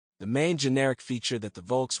The main generic feature that the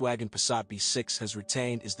Volkswagen Passat B6 has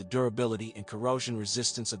retained is the durability and corrosion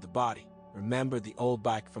resistance of the body. Remember the old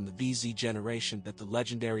bike from the VZ generation that the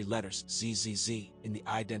legendary letters ZZZ in the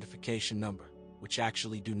identification number, which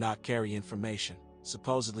actually do not carry information,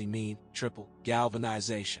 supposedly mean triple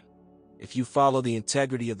galvanization. If you follow the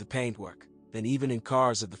integrity of the paintwork, then even in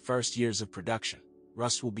cars of the first years of production,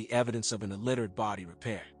 rust will be evidence of an illiterate body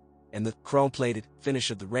repair. And the chrome-plated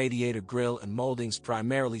finish of the radiator grille and moldings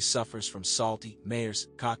primarily suffers from salty Mayor's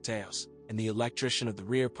cocktails, and the electrician of the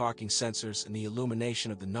rear parking sensors and the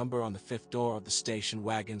illumination of the number on the fifth door of the station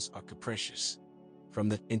wagons are capricious. From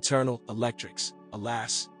the internal electrics,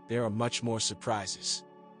 alas, there are much more surprises.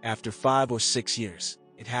 After 5 or 6 years,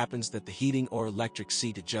 it happens that the heating or electric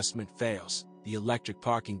seat adjustment fails, the electric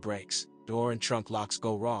parking brakes, door and trunk locks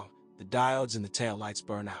go wrong, the diodes in the taillights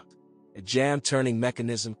burn out. A jam-turning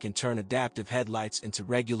mechanism can turn adaptive headlights into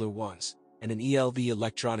regular ones, and an ELV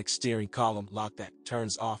electronic steering column lock that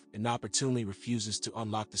turns off inopportunely refuses to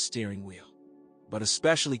unlock the steering wheel. But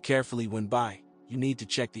especially carefully when buying, you need to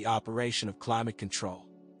check the operation of climate control.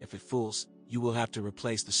 If it fools, you will have to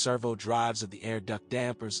replace the servo drives of the air duct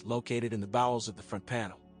dampers located in the bowels of the front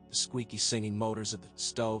panel. The squeaky singing motors of the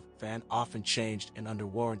stove fan often changed and under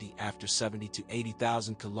warranty after 70 to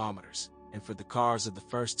 80,000 kilometers. And for the cars of the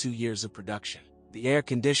first 2 years of production, the air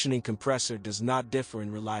conditioning compressor does not differ in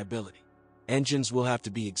reliability. Engines will have to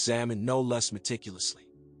be examined no less meticulously.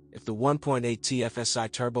 If the 1.8 TFSI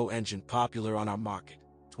turbo engine popular on our market,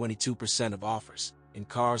 22% of offers, in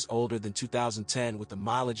cars older than 2010 with a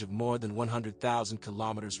mileage of more than 100,000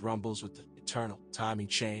 kilometers rumbles with the eternal timing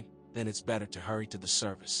chain, then it's better to hurry to the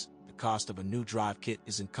service. The cost of a new drive kit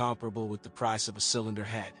is incomparable with the price of a cylinder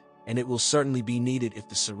head, and it will certainly be needed if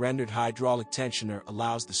the surrendered hydraulic tensioner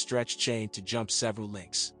allows the stretch chain to jump several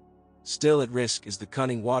links. Still at risk is the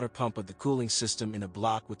cunning water pump of the cooling system in a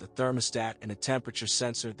block with a thermostat and a temperature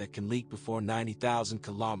sensor that can leak before 90,000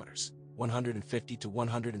 kilometers, 150 to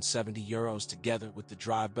 170 euros together with the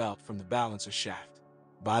drive belt from the balancer shaft.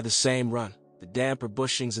 By the same run, the damper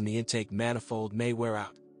bushings in the intake manifold may wear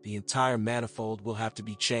out. The entire manifold will have to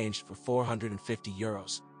be changed for 450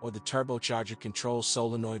 euros, or the turbocharger control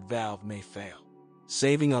solenoid valve may fail.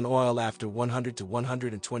 Saving on oil after 100 to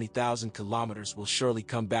 120,000 kilometers will surely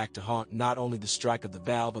come back to haunt not only the strike of the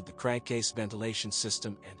valve of the crankcase ventilation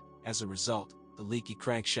system and, as a result, the leaky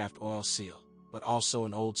crankshaft oil seal, but also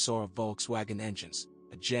an old sore of Volkswagen engines,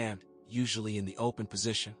 a jammed, usually in the open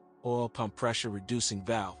position, oil pump pressure reducing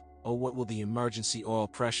valve. Oh, what will the emergency oil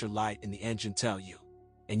pressure light in the engine tell you?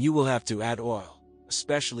 And you will have to add oil,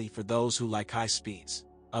 especially for those who like high speeds,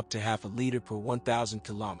 up to half a liter per 1,000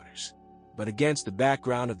 kilometers. But against the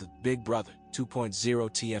background of the Big Brother 2.0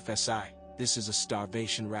 TFSI, this is a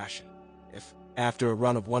starvation ration. If, after a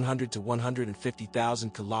run of 100 to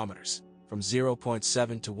 150,000 kilometers, from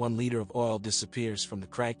 0.7 to 1 liter of oil disappears from the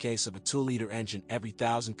crankcase of a 2-liter engine every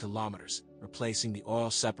 1,000 kilometers, replacing the oil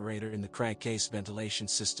separator in the crankcase ventilation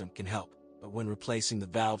system can help. But when replacing the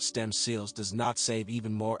valve stem seals does not save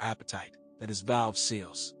even more appetite, that is valve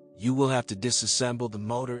seals, you will have to disassemble the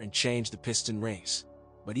motor and change the piston rings.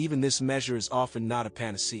 But even this measure is often not a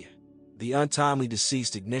panacea. The untimely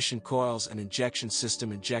deceased ignition coils and injection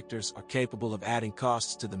system injectors are capable of adding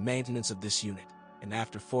costs to the maintenance of this unit, and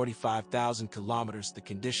after 45,000 kilometers the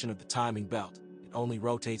condition of the timing belt, it only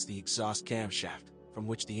rotates the exhaust camshaft, from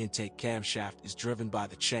which the intake camshaft is driven by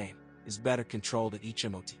the chain, is better controlled at each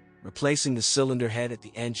MOT. Replacing the cylinder head at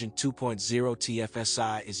the engine 2.0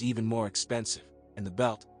 TFSI is even more expensive, and the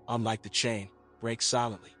belt, unlike the chain, breaks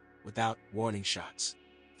silently, without warning shots.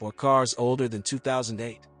 For cars older than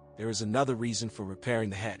 2008, there is another reason for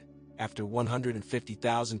repairing the head. After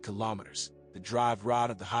 150,000 kilometers, the drive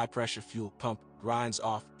rod of the high-pressure fuel pump grinds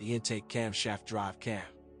off the intake camshaft drive cam.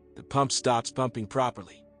 The pump stops pumping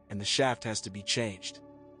properly, and the shaft has to be changed.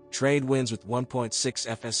 Trade winds with 1.6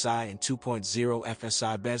 FSI and 2.0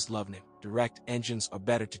 FSI Bezlovnim direct engines are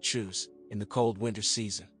better to choose. In the cold winter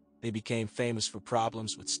season, they became famous for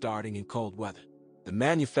problems with starting in cold weather. The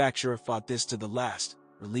manufacturer fought this to the last,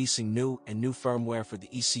 releasing new firmware for the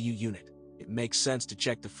ECU unit. It makes sense to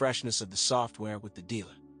check the freshness of the software with the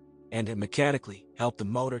dealer. And it mechanically help the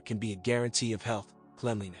motor can be a guarantee of health,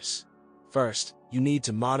 cleanliness. First, you need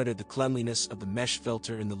to monitor the cleanliness of the mesh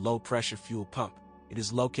filter in the low-pressure fuel pump. It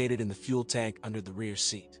is located in the fuel tank under the rear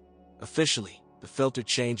seat. Officially, the filter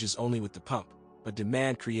changes only with the pump, but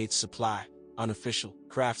demand creates supply. Unofficial,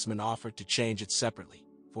 craftsmen offer to change it separately,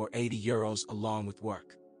 for 80 euros along with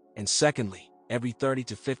work. And secondly, every 30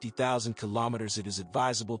 to 50,000 kilometers it is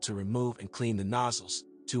advisable to remove and clean the nozzles,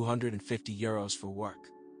 250 euros for work.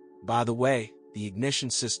 By the way, The ignition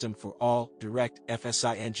system for all direct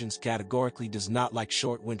FSI engines categorically does not like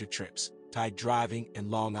short winter trips, tight driving, and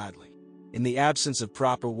long idling. In the absence of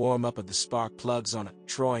proper warm-up of the spark plugs on a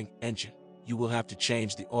Troing engine, you will have to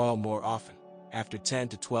change the oil more often, after 10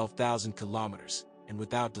 to 12,000 kilometers, and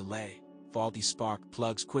without delay. Faulty spark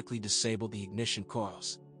plugs quickly disable the ignition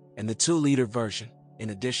coils. And the 2-liter version,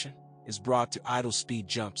 in addition, is brought to idle speed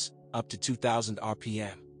jumps, up to 2,000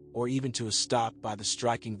 RPM, or even to a stop by the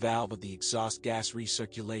striking valve of the exhaust gas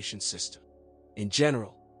recirculation system. In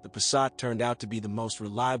general, the Passat turned out to be the most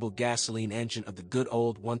reliable gasoline engine of the good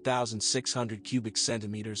old 1,600 cubic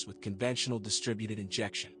centimeters with conventional distributed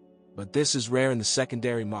injection. But this is rare in the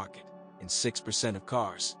secondary market. In 6% of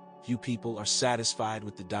cars, few people are satisfied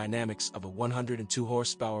with the dynamics of a 102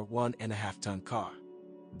 horsepower 1.5-ton car.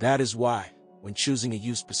 That is why, when choosing a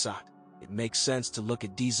used Passat, it makes sense to look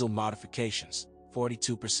at diesel modifications,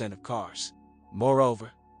 42% of cars.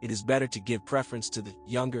 Moreover, it is better to give preference to the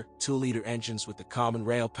younger 2-liter engines with the Common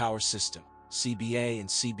Rail Power System, CBA and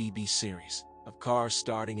CBB series, of cars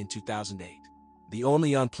starting in 2008. The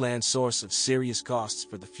only unplanned source of serious costs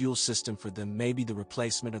for the fuel system for them may be the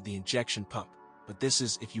replacement of the injection pump, but this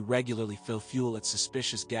is if you regularly fill fuel at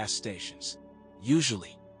suspicious gas stations.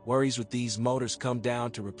 Usually, worries with these motors come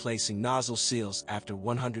down to replacing nozzle seals after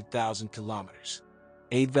 100,000 kilometers.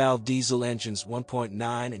 8-valve diesel engines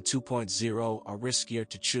 1.9 and 2.0 are riskier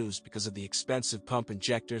to choose because of the expensive pump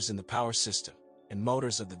injectors in the power system, and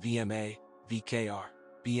motors of the VMA, VKR,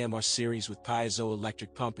 BMR series with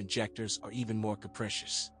piezoelectric pump injectors are even more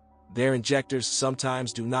capricious. Their injectors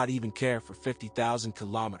sometimes do not even care for 50,000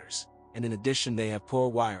 kilometers, and in addition they have poor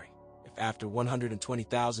wiring. If after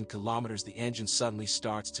 120,000 kilometers the engine suddenly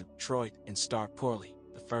starts to troit and start poorly,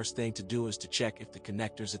 the first thing to do is to check if the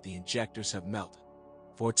connectors at the injectors have melted.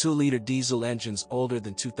 For 2-liter diesel engines older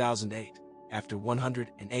than 2008, after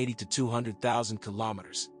 180 to 200,000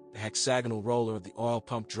 kilometers, the hexagonal roller of the oil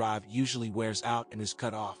pump drive usually wears out and is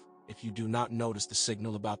cut off. If you do not notice the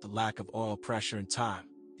signal about the lack of oil pressure in time,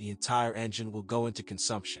 the entire engine will go into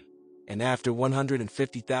consumption. And after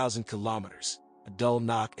 150,000 kilometers, a dull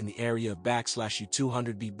knock in the area of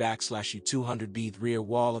 /U200B/U200B, the rear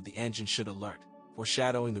wall of the engine should alert,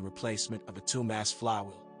 foreshadowing the replacement of a 2-mass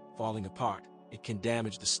flywheel. Falling apart, it can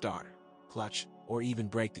damage the starter, clutch, or even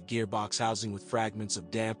break the gearbox housing with fragments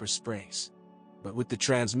of damper springs. But with the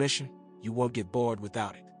transmission, you won't get bored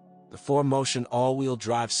without it. The 4-motion all-wheel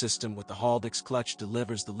drive system with the Haldex clutch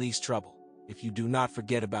delivers the least trouble. If you do not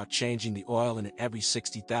forget about changing the oil in it every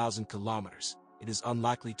 60,000 kilometers, it is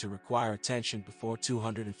unlikely to require attention before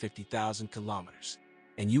 250,000 kilometers.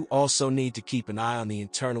 And you also need to keep an eye on the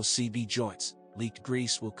internal CV joints. Leaked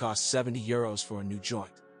grease will cost €70 for a new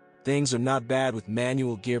joint. Things are not bad with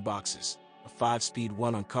manual gearboxes. A 5-speed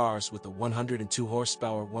one on cars with a 102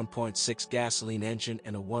 horsepower 1.6 gasoline engine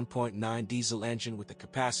and a 1.9 diesel engine with a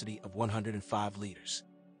capacity of 105 liters.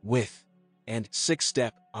 With and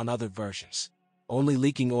 6-step on other versions. Only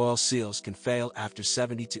leaking oil seals can fail after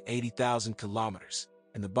 70 to 80,000 kilometers,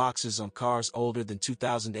 and the boxes on cars older than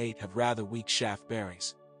 2008 have rather weak shaft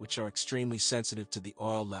bearings, which are extremely sensitive to the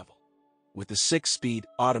oil level. With the 6-speed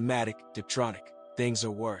automatic Diptronic, things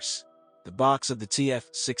are worse. The box of the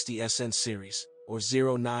TF60SN series, or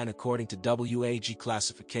 09 according to WAG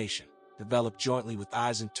classification, developed jointly with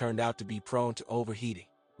Eisen turned out to be prone to overheating,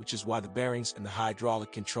 which is why the bearings and the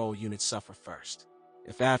hydraulic control unit suffer first.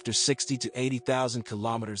 If after 60 to 80,000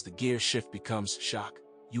 kilometers the gear shift becomes shock,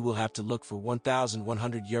 you will have to look for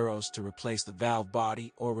 €1,100 to replace the valve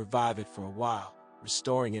body or revive it for a while,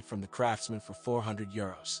 restoring it from the craftsman for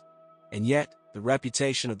 €400. And yet, the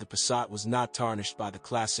reputation of the Passat was not tarnished by the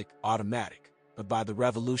classic automatic, but by the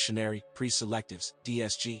revolutionary pre-selectives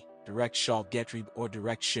DSG, direct Schaltgetriebe or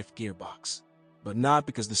direct shift gearbox. But not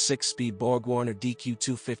because the 6-speed BorgWarner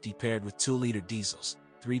DQ250 paired with 2-liter diesels,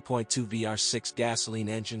 3.2 VR6 gasoline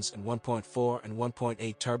engines and 1.4 and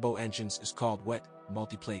 1.8 turbo engines is called wet.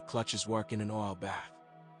 Multiplate clutches work in an oil bath.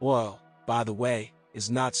 Oil, by the way, is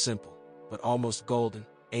not simple, but almost golden.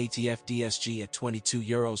 ATF DSG at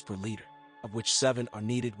 €22 per liter, of which 7 are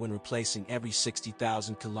needed when replacing every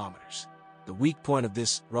 60,000 kilometers. The weak point of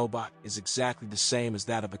this robot is exactly the same as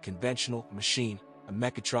that of a conventional machine, a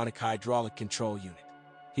mechatronic hydraulic control unit.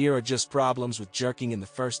 Here are just problems with jerking in the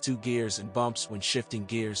first 2 gears and bumps when shifting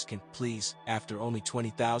gears can please after only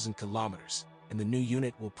 20,000 kilometers, and the new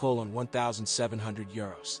unit will pull on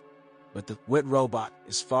 €1,700. But the wet robot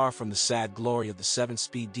is far from the sad glory of the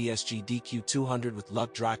 7-speed DSG DQ200 with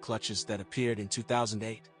luck dry clutches that appeared in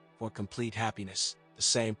 2008. For complete happiness, the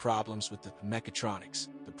same problems with the mechatronics,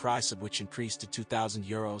 the price of which increased to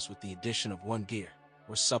 €2,000 with the addition of 1 gear,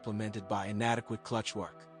 were supplemented by inadequate clutch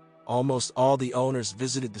work. Almost all the owners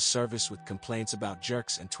visited the service with complaints about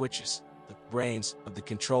jerks and twitches. The brains of the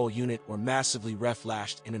control unit were massively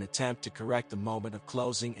reflashed in an attempt to correct the moment of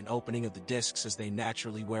closing and opening of the discs as they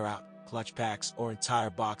naturally wear out. Clutch packs or entire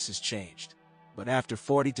boxes changed. But after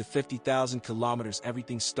 40 to 50,000 kilometers,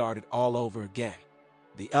 everything started all over again.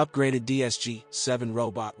 The upgraded DSG-7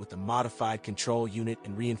 robot with a modified control unit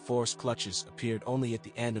and reinforced clutches appeared only at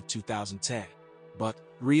the end of 2010. But,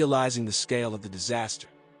 realizing the scale of the disaster,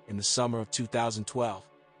 in the summer of 2012,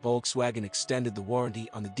 Volkswagen extended the warranty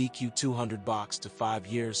on the DQ200 box to 5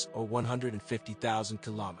 years or 150,000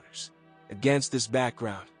 kilometers. Against this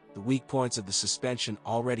background, the weak points of the suspension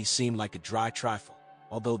already seem like a dry trifle,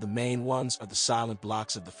 although the main ones are the silent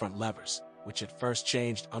blocks of the front levers, which at first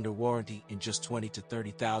changed under warranty in just 20 to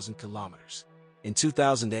 30,000 kilometers. In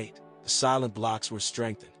 2008, the silent blocks were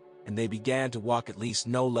strengthened, and they began to walk at least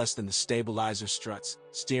no less than the stabilizer struts,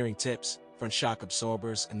 steering tips, front shock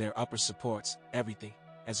absorbers and their upper supports. Everything,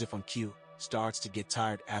 as if on cue, starts to get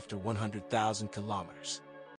tired after 100,000 kilometers.